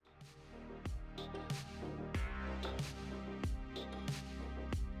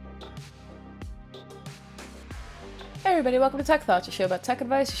everybody, welcome to Tech Thoughts, a show about tech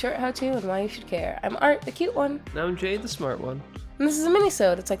advice, a short how-to, and why you should care. I'm Art, the cute one. And I'm Jade, the smart one. And this is a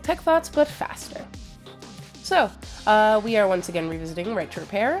mini-sode. It's like Tech Thoughts, but faster. So, we are once again revisiting Right to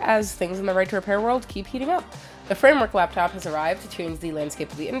Repair, as things in the Right to Repair world keep heating up. The Framework laptop has arrived to change the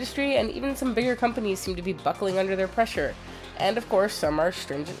landscape of the industry, and even some bigger companies seem to be buckling under their pressure. And of course, some are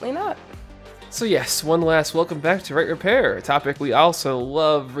stringently not. So yes, one last welcome back to Right Repair, a topic we also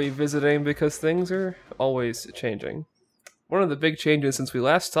love revisiting because things are always changing. One of the big changes since we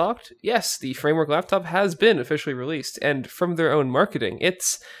last talked, yes, the Framework laptop has been officially released, and from their own marketing,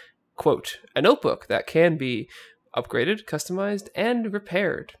 it's, quote, a notebook that can be upgraded, customized, and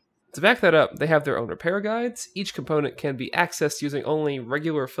repaired. To back that up, they have their own repair guides. Each component can be accessed using only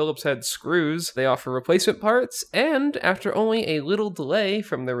regular Phillips head screws. They offer replacement parts, and after only a little delay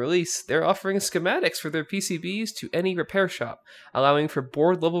from their release, they're offering schematics for their PCBs to any repair shop, allowing for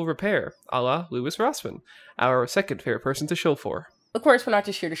board-level repair, a la Louis Rossmann, our second favorite person to shill for. Of course, we're not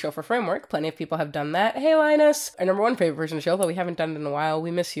just here to show for Framework. Plenty of people have done that. Hey, Linus! Our number one favorite person to show, though we haven't done it in a while.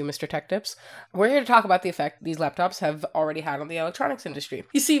 We miss you, Mr. Tech Tips. We're here to talk about the effect these laptops have already had on the electronics industry.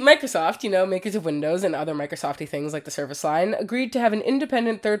 You see, Microsoft, makers of Windows and other Microsofty things like the Surface line, agreed to have an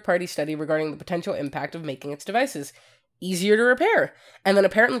independent third-party study regarding the potential impact of making its devices easier to repair, and then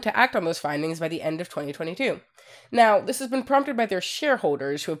apparently to act on those findings by the end of 2022. Now, this has been prompted by their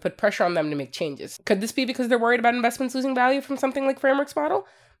shareholders who have put pressure on them to make changes. Could this be because they're worried about investments losing value from something like Framework's model?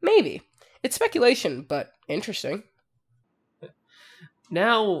 Maybe. It's speculation, but interesting.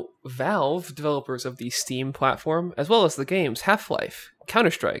 Now, Valve, developers of the Steam platform, as well as the games Half-Life,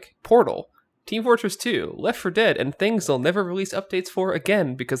 Counter-Strike, Portal, Team Fortress 2, Left 4 Dead, and things they'll never release updates for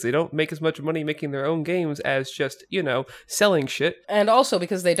again because they don't make as much money making their own games as just, selling shit. And also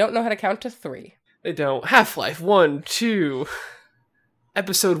because they don't know how to count to 3. They don't. Half-Life 1, 2,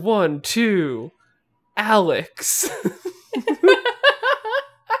 Episode 1, 2, Alex.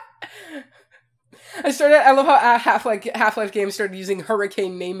 I love how Half-Life games started using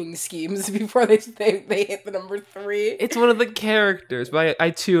hurricane naming schemes before they hit the number 3. It's one of the characters, but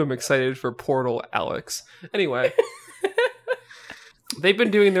I too am excited for Portal Alex. Anyway, they've been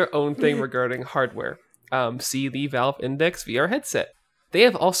doing their own thing regarding hardware. See the Valve Index VR headset. They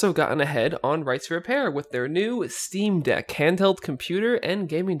have also gotten ahead on Right to Repair with their new Steam Deck handheld computer and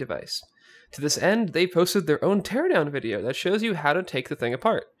gaming device. To this end, they posted their own teardown video that shows you how to take the thing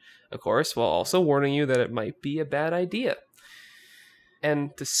apart. Of course, while also warning you that it might be a bad idea.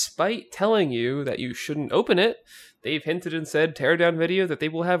 And despite telling you that you shouldn't open it, they've hinted and said teardown video that they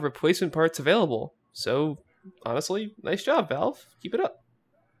will have replacement parts available. So, honestly, nice job, Valve. Keep it up.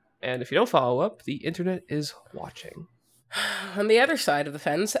 And if you don't follow up, the internet is watching. On the other side of the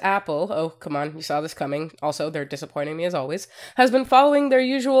fence, Apple, oh, come on, you saw this coming, also, they're disappointing me as always, has been following their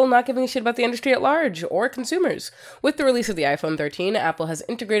usual not giving a shit about the industry at large, or consumers. With the release of the iPhone 13, Apple has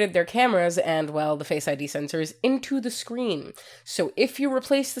integrated their cameras and, well, the Face ID sensors into the screen. So if you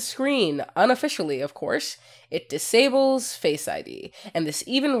replace the screen, unofficially, of course, it disables Face ID. And this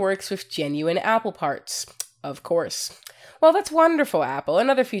even works with genuine Apple parts. Of course. Well, that's wonderful, Apple.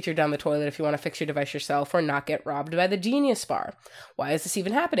 Another feature down the toilet if you want to fix your device yourself or not get robbed by the Genius Bar. Why is this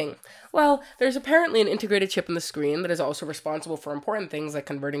even happening? Well, there's apparently an integrated chip in the screen that is also responsible for important things like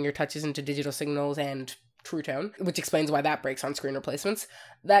converting your touches into digital signals and True Tone, which explains why that breaks on screen replacements,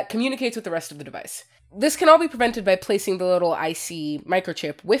 that communicates with the rest of the device. This can all be prevented by placing the little IC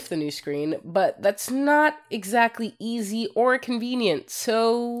microchip with the new screen, but that's not exactly easy or convenient,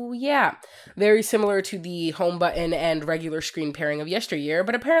 so yeah. Very similar to the home button and regular screen pairing of yesteryear,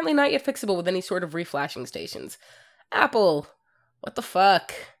 but apparently not yet fixable with any sort of reflashing stations. Apple, what the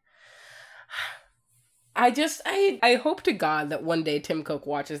fuck? I hope to God that one day Tim Cook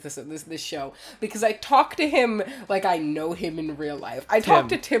watches this show, because I talk to him like I know him in real life. I talk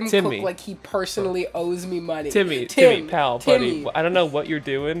to Timmy Cook like he personally owes me money. Timmy, pal, buddy. I don't know what you're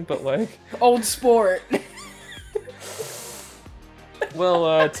doing, but like... Old sport.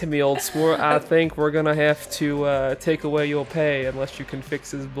 Well, Timmy, old sport, I think we're gonna have to take away your pay unless you can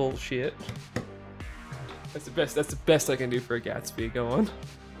fix this bullshit. That's the best I can do for a Gatsby. Go on.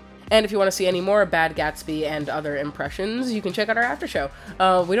 And if you want to see any more Bad Gatsby and other impressions, you can check out our after show.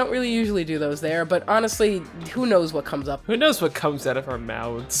 We don't really usually do those there, but honestly, who knows what comes up? Who knows what comes out of our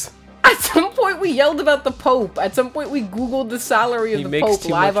mouths? At some point, we yelled about the Pope. At some point, we Googled the salary of the Pope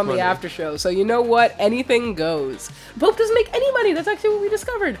live on the after show. So you know what? Anything goes. The Pope doesn't make any money. That's actually what we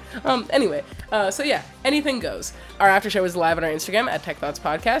discovered. Anyway, so yeah, anything goes. Our after show is live on our Instagram at Tech Thoughts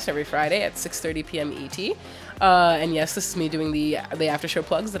Podcast every Friday at 6:30 p.m. ET. And yes, this is me doing the after show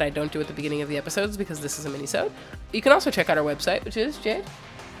plugs that I don't do at the beginning of the episodes because this is a mini-sode. You can also check out our website, which is, Jade?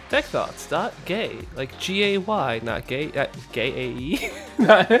 techthoughts.gay, like Gay, not gay, gay-ae.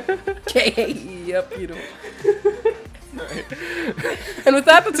 K-A-E, yep, beautiful. And with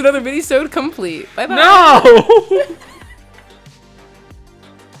that, that's another mini-sode complete. Bye-bye. No!